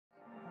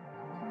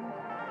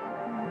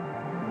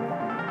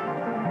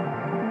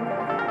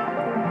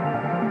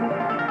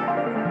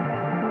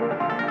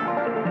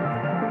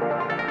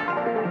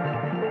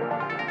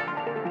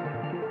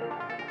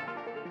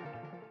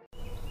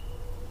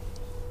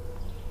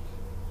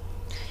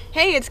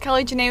Hey, it's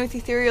Kelly Janae with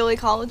Ethereal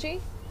Ecology.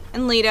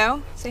 And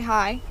Lido. Say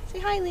hi. Say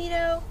hi,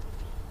 Lido.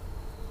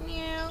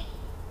 Meow.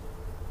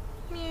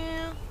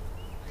 Meow.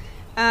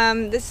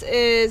 This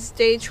is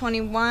day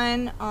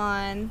 21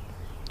 on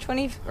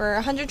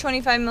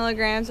 125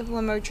 milligrams of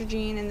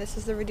Lamotrigine, and this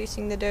is the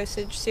Reducing the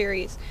Dosage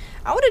series.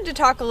 I wanted to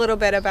talk a little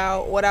bit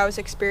about what I was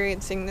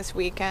experiencing this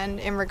weekend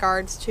in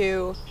regards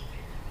to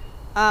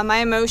my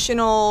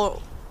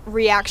emotional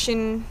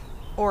reaction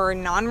or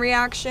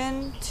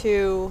non-reaction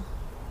to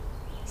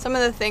some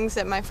of the things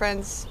that my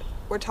friends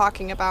were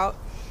talking about.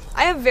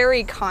 I have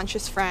very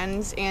conscious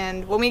friends,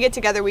 and when we get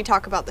together, we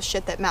talk about the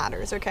shit that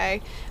matters,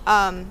 okay?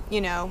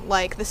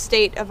 Like the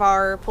state of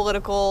our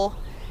political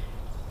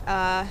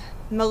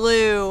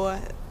milieu,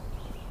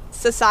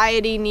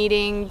 society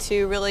needing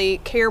to really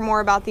care more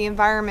about the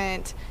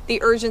environment,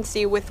 the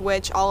urgency with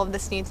which all of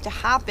this needs to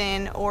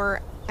happen,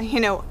 or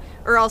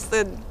else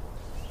the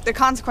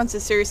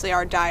consequences seriously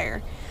are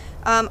dire.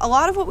 A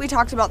lot of what we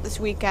talked about this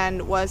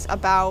weekend was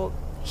about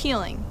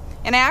healing.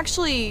 And I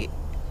actually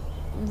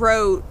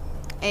wrote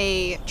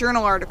a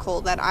journal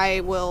article that I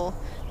will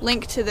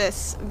link to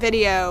this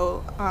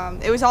video.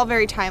 It was all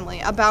very timely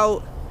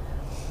about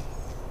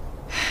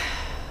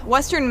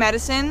Western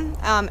medicine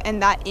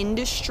and that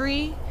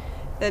industry,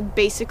 the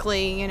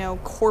basically,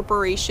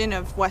 corporation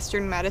of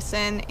Western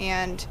medicine,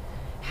 and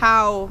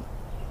how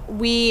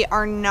we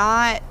are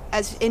not,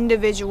 as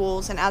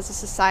individuals and as a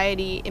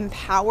society,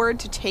 empowered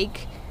to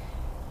take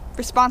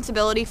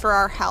responsibility for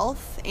our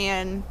health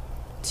and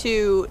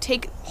to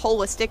take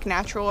holistic,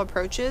 natural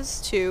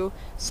approaches to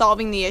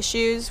solving the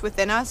issues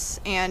within us,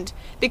 and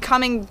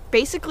becoming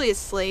basically a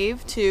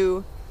slave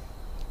to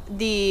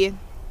the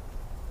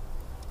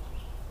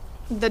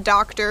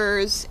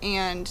doctors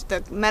and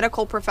the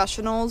medical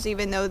professionals,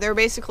 even though they're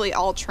basically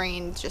all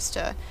trained just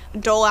to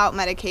dole out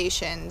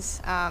medications.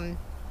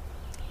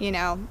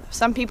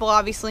 Some people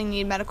obviously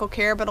need medical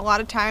care, but a lot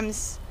of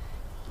times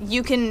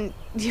you can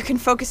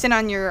focus in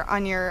on your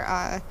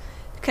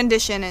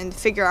condition and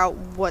figure out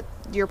what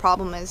your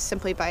problem is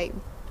simply by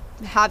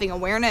having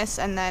awareness,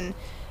 and then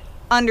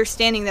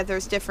understanding that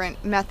there's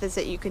different methods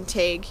that you can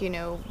take,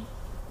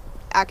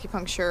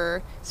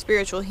 acupuncture,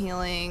 spiritual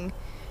healing,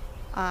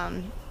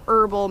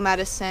 herbal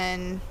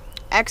medicine,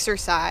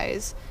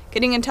 exercise,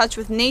 getting in touch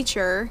with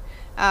nature.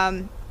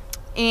 So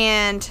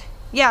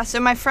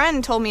my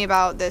friend told me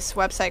about this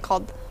website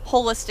called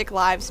Holistic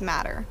Lives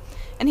Matter,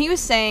 and he was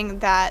saying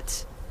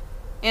that,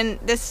 and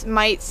this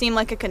might seem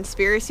like a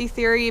conspiracy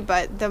theory,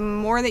 but the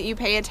more that you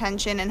pay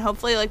attention, and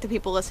hopefully the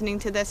people listening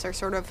to this are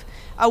sort of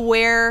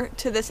aware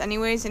to this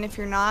anyways, and if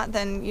you're not,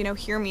 then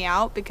hear me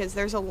out, because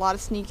there's a lot of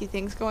sneaky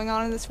things going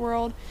on in this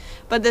world.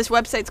 But this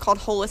website's called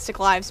Holistic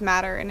Lives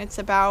Matter, and it's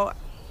about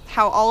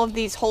how all of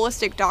these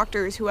holistic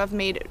doctors who have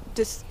made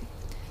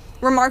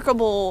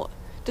remarkable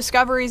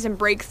discoveries and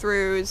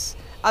breakthroughs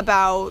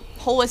about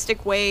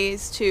holistic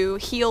ways to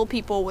heal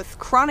people with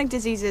chronic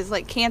diseases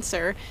like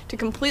cancer, to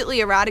completely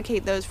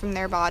eradicate those from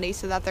their body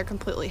so that they're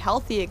completely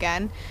healthy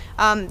again,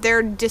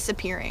 they're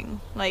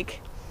disappearing.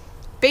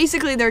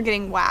 Basically they're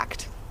getting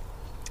whacked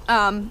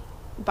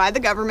by the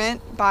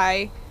government,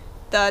 by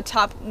the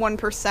top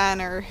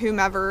 1% or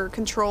whomever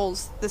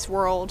controls this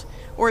world,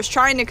 or is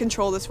trying to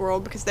control this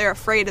world, because they're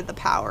afraid of the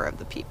power of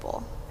the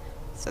people.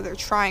 So they're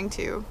trying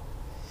to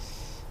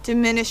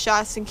diminish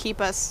us and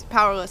keep us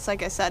powerless,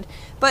 like I said.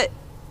 But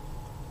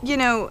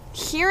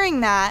hearing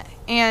that,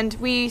 and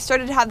we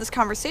started to have this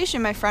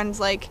conversation, my friend's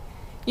like,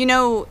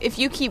 if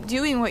you keep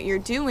doing what you're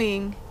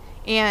doing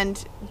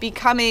and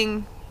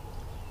becoming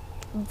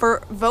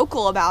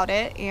vocal about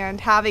it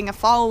and having a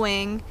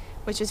following,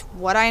 which is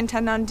what I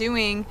intend on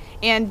doing,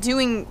 and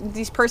doing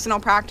these personal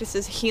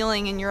practices,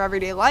 healing in your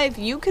everyday life,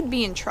 you could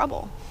be in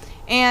trouble.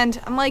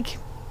 And I'm like,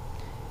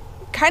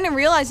 kind of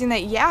realizing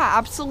that, yeah,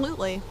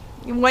 absolutely.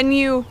 When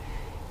you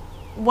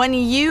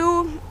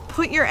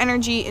put your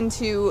energy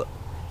into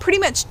pretty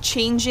much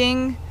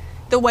changing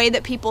the way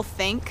that people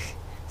think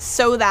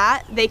so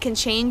that they can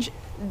change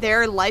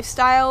their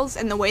lifestyles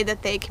and the way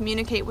that they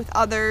communicate with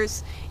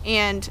others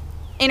and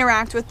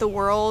interact with the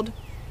world,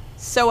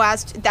 so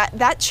as to,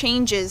 that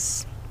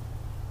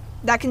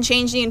can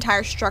change the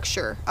entire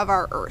structure of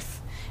our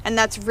earth. And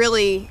that's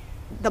really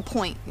the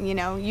point.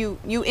 You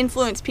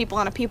influence people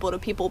on a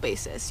people-to-people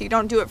basis. You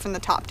don't do it from the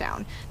top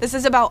down. This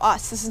is about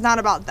us. This is not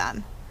about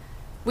them.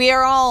 We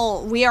are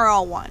all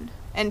one,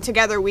 and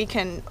together we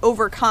can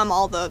overcome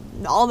all the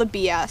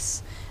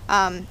BS,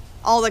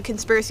 all the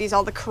conspiracies,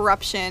 all the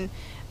corruption,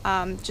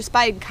 just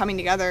by coming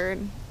together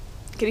and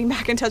getting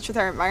back in touch with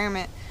our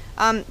environment.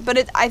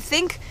 But I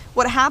think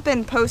what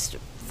happened post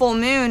full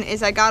moon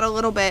is I got a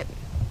little bit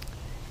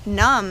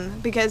numb,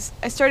 because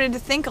I started to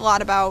think a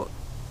lot about,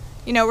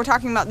 we're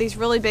talking about these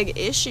really big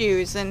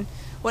issues and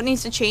what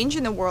needs to change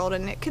in the world,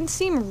 and it can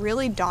seem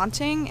really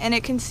daunting, and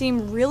it can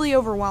seem really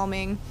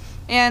overwhelming,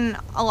 and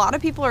a lot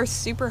of people are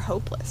super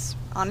hopeless,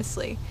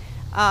 honestly,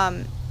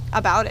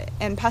 about it,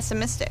 and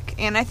pessimistic.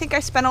 And I think I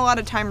spent a lot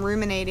of time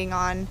ruminating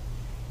on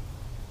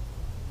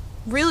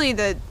really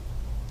the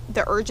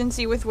the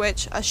urgency with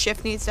which a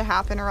shift needs to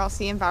happen, or else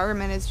the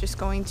environment is just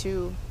going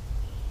to,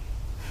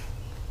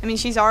 I mean,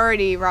 she's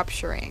already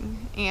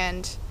rupturing.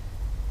 And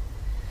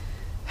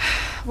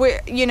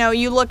you know,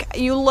 you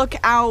look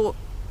out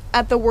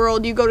at the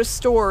world, you go to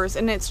stores,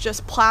 and it's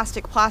just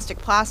plastic.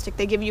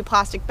 They give you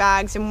plastic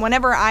bags, and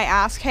whenever I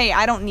ask, hey,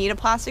 I don't need a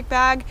plastic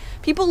bag,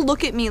 people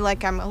look at me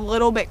like I'm a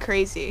little bit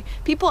crazy.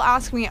 People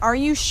ask me, are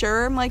you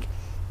sure? I'm like,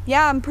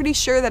 yeah, I'm pretty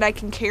sure that I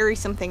can carry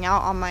something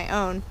out on my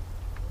own.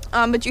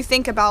 But you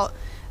think about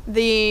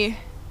the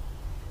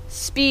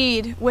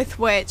speed with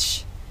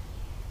which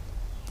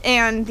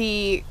and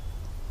the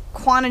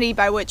quantity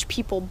by which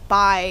people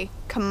buy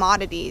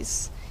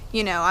commodities.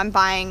 You know,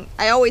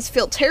 I always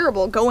feel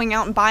terrible going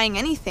out and buying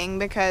anything,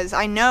 because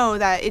I know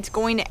that it's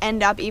going to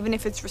end up, even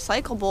if it's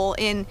recyclable,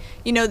 in,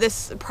 you know,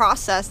 this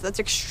process that's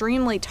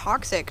extremely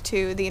toxic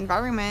to the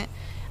environment.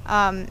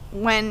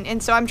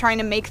 And so I'm trying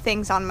to make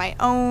things on my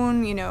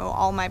own, you know,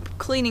 all my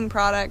cleaning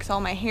products,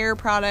 all my hair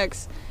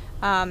products,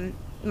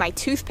 my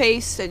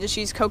toothpaste. I just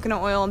use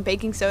coconut oil and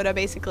baking soda,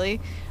 basically.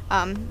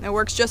 It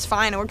works just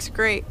fine. It works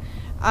great.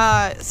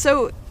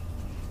 So,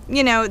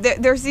 you know,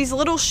 there's these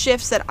little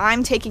shifts that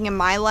I'm taking in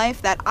my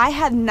life that I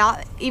had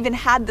not even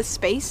had the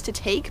space to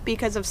take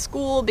because of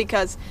school,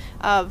 because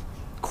of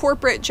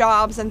corporate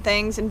jobs and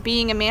things, and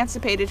being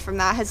emancipated from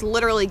that has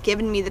literally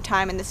given me the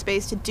time and the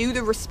space to do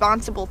the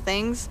responsible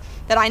things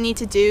that I need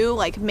to do,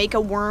 like make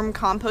a worm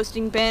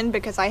composting bin,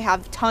 because I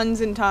have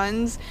tons and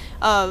tons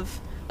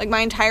of, like, my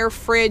entire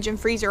fridge and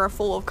freezer are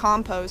full of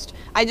compost.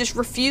 I just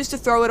refuse to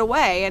throw it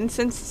away, and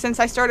since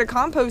I started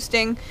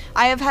composting,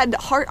 I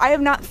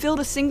have not filled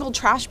a single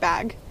trash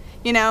bag.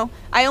 You know,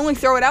 I only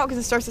throw it out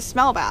because it starts to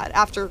smell bad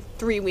after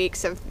 3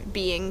 weeks of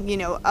being, you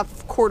know, a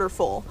quarter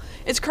full.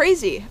 It's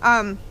crazy.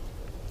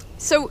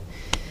 So,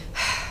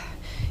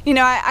 you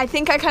know, I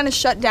think I kind of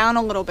shut down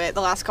a little bit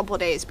the last couple of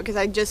days, because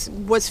I just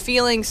was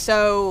feeling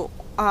so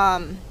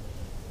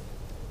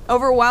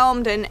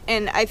overwhelmed,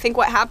 and I think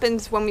what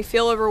happens when we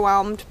feel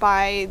overwhelmed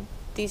by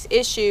these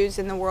issues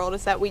in the world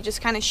is that we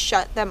just kind of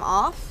shut them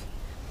off,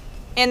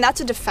 and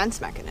that's a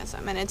defense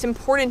mechanism, and it's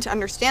important to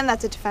understand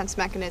that's a defense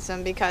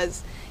mechanism,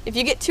 because if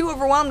you get too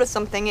overwhelmed with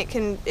something, it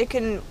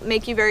can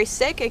make you very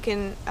sick, it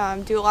can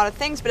do a lot of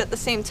things, but at the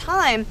same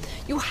time,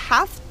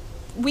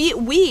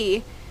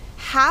 we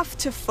have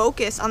to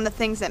focus on the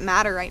things that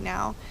matter right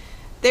now.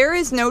 There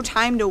is no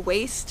time to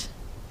waste.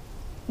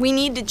 We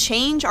need to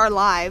change our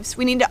lives.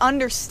 We need to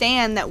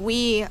understand that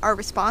we are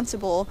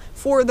responsible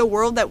for the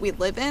world that we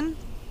live in,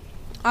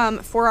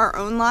 for our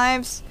own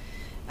lives,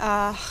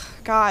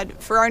 God,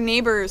 for our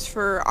neighbors,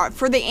 for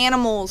the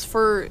animals,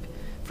 for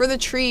the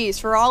trees,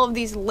 for all of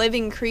these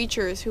living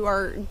creatures who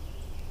are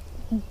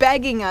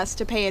begging us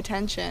to pay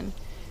attention,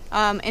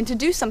 and to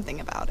do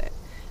something about it.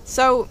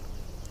 So,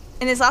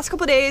 in these last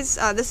couple of days,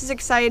 this is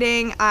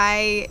exciting.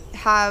 I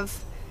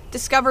have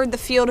discovered the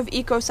field of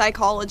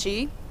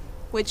ecopsychology,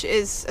 which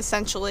is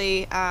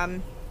essentially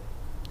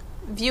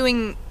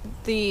viewing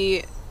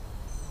the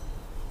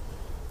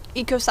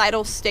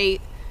ecocidal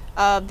state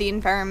of the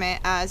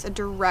environment as a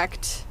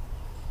direct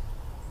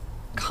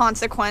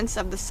consequence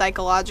of the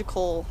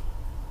psychological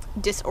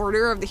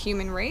disorder of the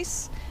human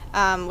race,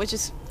 which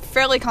is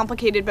fairly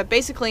complicated, but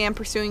basically I'm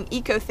pursuing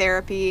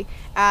ecotherapy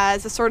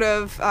as a sort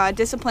of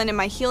discipline in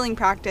my healing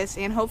practice,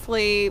 and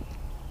my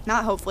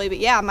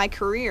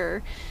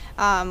career,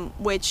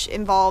 which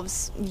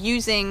involves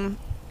using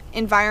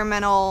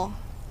environmental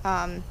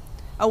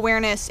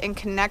awareness and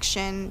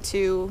connection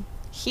to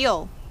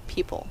heal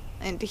people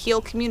and to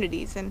heal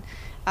communities. And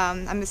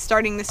I'm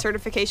starting the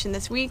certification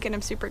this week, and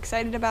I'm super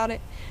excited about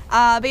it.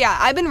 But yeah,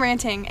 I've been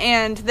ranting,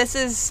 and this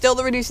is still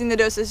the Reducing the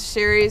Dosage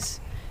series.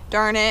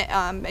 Darn it.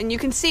 And you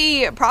can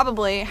see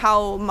probably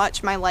how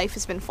much my life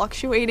has been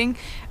fluctuating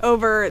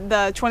over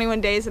the 21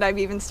 days that I've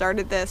even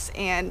started this.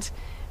 And,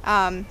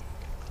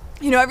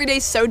 you know, every day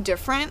is so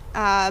different.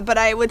 But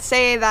I would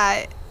say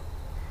that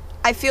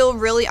I feel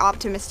really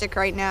optimistic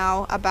right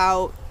now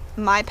about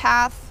my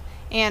path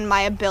and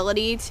my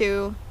ability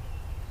to...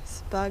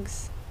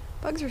 Bugs.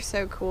 Bugs are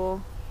so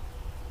cool.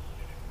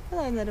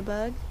 Hello, little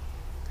bug.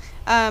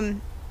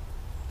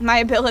 My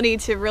ability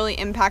to really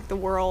impact the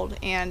world,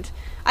 and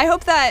I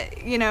hope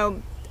that, you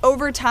know,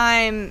 over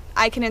time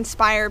I can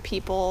inspire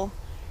people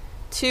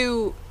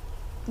to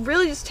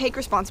really just take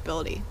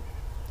responsibility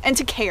and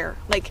to care.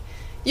 Like,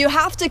 you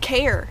have to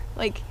care.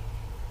 Like,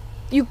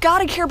 you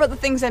gotta care about the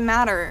things that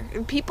matter.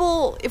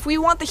 People, if we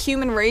want the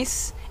human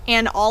race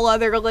and all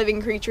other living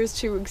creatures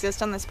to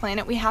exist on this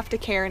planet, we have to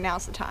care, and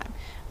now's the time.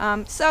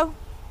 So,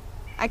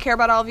 I care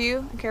about all of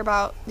you. I care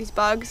about these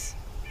bugs.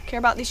 I care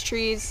about these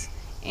trees.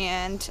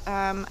 And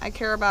I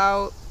care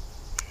about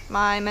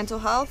my mental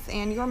health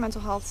and your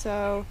mental health.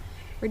 So,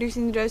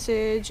 Reducing the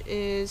Dosage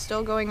is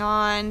still going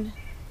on,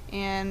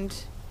 and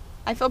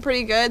I feel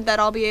pretty good that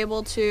I'll be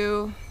able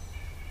to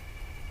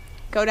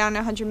go down to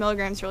 100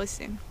 milligrams really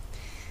soon.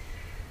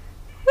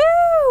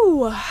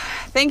 Woo!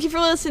 Thank you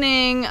for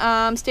listening.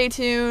 Stay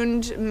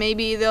tuned.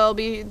 Maybe the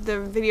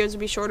videos will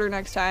be shorter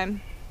next time.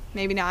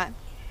 Maybe not.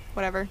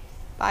 Whatever.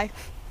 Bye.